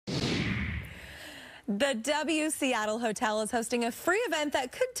The W Seattle Hotel is hosting a free event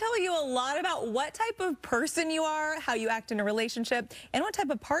that could tell you a lot about what type of person you are, how you act in a relationship, and what type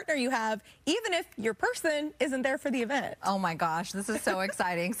of partner you have, even if your person isn't there for the event. Oh my gosh, this is so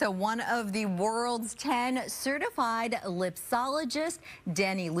exciting. So one of the world's 10 certified lipsologists,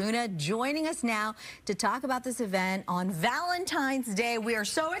 Deni Luna, joining us now to talk about this event on Valentine's Day. We are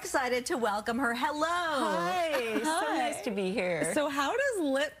so excited to welcome her. Hello. Hi. So nice to be here. So how does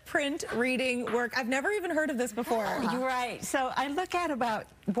lip print reading work? I've never even heard of this before. You're right. So I look at about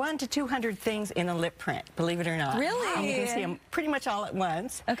 100 to 200 things in a lip print, believe it or not. Really? And you can see them pretty much all at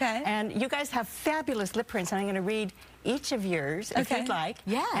once. Okay. And you guys have fabulous lip prints, and I'm going to read each of yours if you'd like.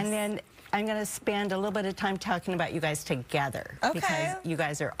 Yes. And then I'm going to spend a little bit of time talking about you guys together. Okay. Because you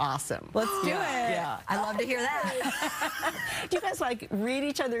guys are awesome. Let's do it. Yeah. I love to hear that. Do you guys like read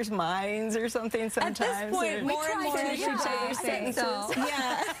each other's minds or something sometimes? At this point, more and more finish each other's sentences. So.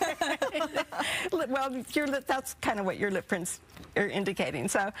 Yeah. Well, that's kind of what your lip prints are indicating.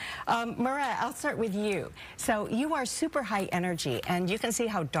 So, Mireya, I'll start with you. So you are super high energy, and you can see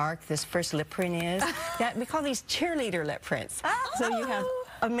how dark this first lip print is. We call these cheerleader lip prints. So you have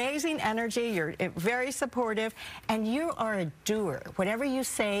amazing energy, you're very supportive, and you are a doer. Whatever you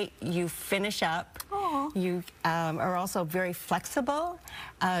say, you finish up. Aww. You are also very flexible.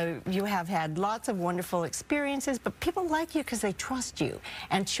 You have had lots of wonderful experiences, but people like you because they trust you.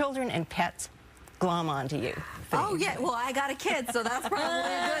 And children and pets glom onto you. Oh, yeah. Well, I got a kid, so that's probably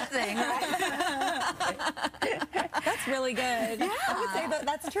a good thing, right? That's really good. Yeah. I would say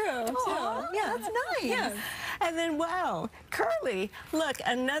that's true, Aww, too. Yeah, that's nice. Yeah. And then, wow, Curly, look,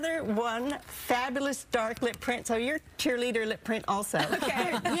 another one fabulous dark lip print. So your cheerleader lip print also.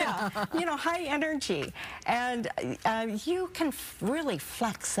 Okay. Yeah, you know, high energy. And you can really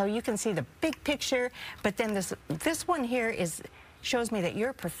flex, so you can see the big picture. But then this one here shows me that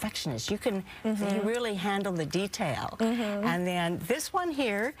you're a perfectionist. You can you really handle the detail. And then this one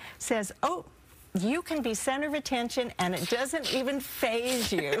here says, oh, you can be center of attention, and it doesn't even faze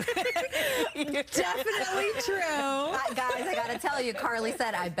you. Definitely true. Guys, I gotta tell you, Carly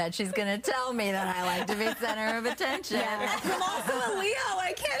said, I bet she's gonna tell me that I like to be center of attention. Yeah. I'm also a Leo.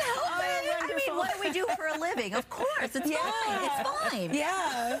 I can't help it. I mean, what do we do for a living? Of course, it's fine. It's fine.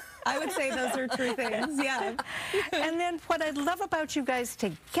 Yeah. I would say those are true things. Yeah. And then what I love about you guys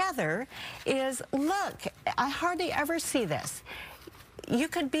together is, look, I hardly ever see this. You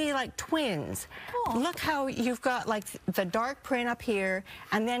could be like twins. Aww. Look how you've got like the dark print up here,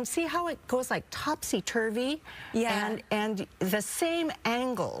 and then see how it goes like topsy-turvy. Yeah. And the same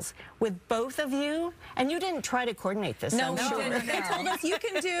angles with both of you. And you didn't try to coordinate this, No, I'm we sure. didn't. They told us you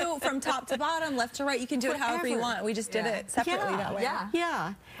can do from top to bottom, left to right. You can do it however you want. We just did it separately that way. Yeah.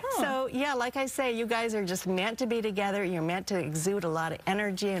 Yeah. So, yeah, like I say, you guys are just meant to be together. You're meant to exude a lot of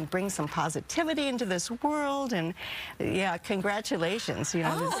energy and bring some positivity into this world. And, yeah, congratulations. You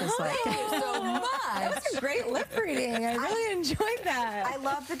know, this is like... Thank you so much. That was a great lip reading. I really enjoyed that. I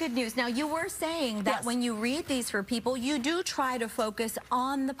love the good news. Now, you were saying that when you read these for people, you do try to focus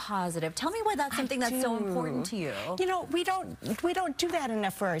on the positive. Tell me why that's something that's so important to you. You know, we don't do that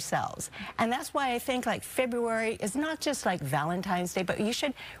enough for ourselves. And that's why I think like February is not just like Valentine's Day, but you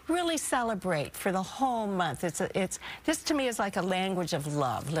should really celebrate for the whole month. This to me is like a language of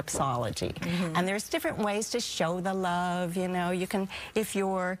love, lipsology. And there's different ways to show the love, you know. You can, if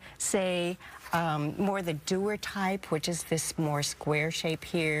you're, say, more the doer type, which is this more square shape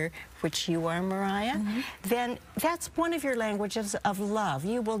here, which you are, Mireya, then that's one of your languages of love.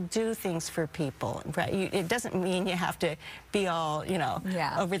 You will do things for people, right? It doesn't mean you have to be all, you know,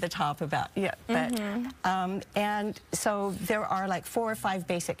 over the top about, but, and so there are like 4 or 5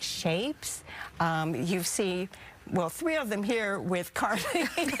 basic shapes. You see, well, 3 of them here with Carly.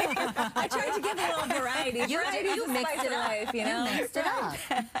 I tried to give a little variety. You mixed it up. You know? You mixed it up.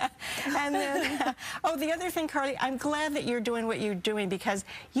 And then, oh, the other thing, Carly, I'm glad that you're doing what you're doing because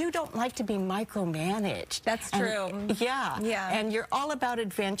you don't like to be micromanaged. That's true. Yeah. And you're all about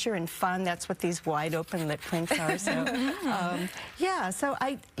adventure and fun. That's what these wide open lip prints are. So, yeah. So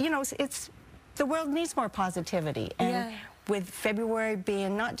you know, the world needs more positivity. And with February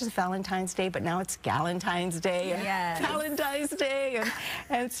being not just Valentine's Day, but now it's Galentine's Day and Valentine's Day.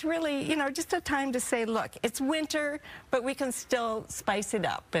 And it's really, you know, just a time to say, look, it's winter, but we can still spice it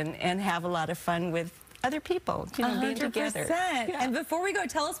up and have a lot of fun with other people, you know, being together. And before we go,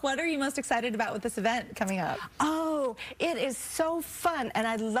 tell us, what are you most excited about with this event coming up? Oh, it is so fun, and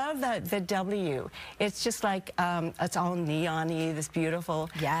I love the W. It's just like, it's all neon-y, this beautiful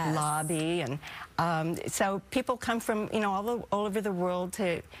lobby, and so people come from, you know, all over the world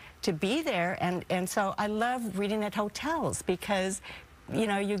to be there, and so I love reading at hotels because, you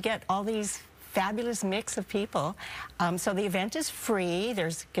know, you get all these fabulous mix of people. So the event is free.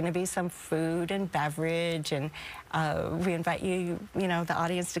 There's going to be some food and beverage, and we invite you, the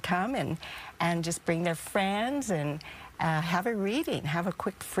audience to come and just bring their friends and have a reading, have a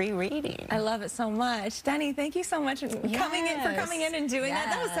quick free reading. I love it so much. Deni, thank you so much for coming in and doing that.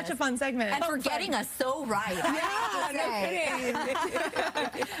 That was such a fun segment. And for getting us so right. Yeah, no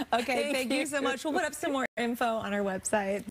kidding. Okay, thank you so much. We'll put up some more info on our website.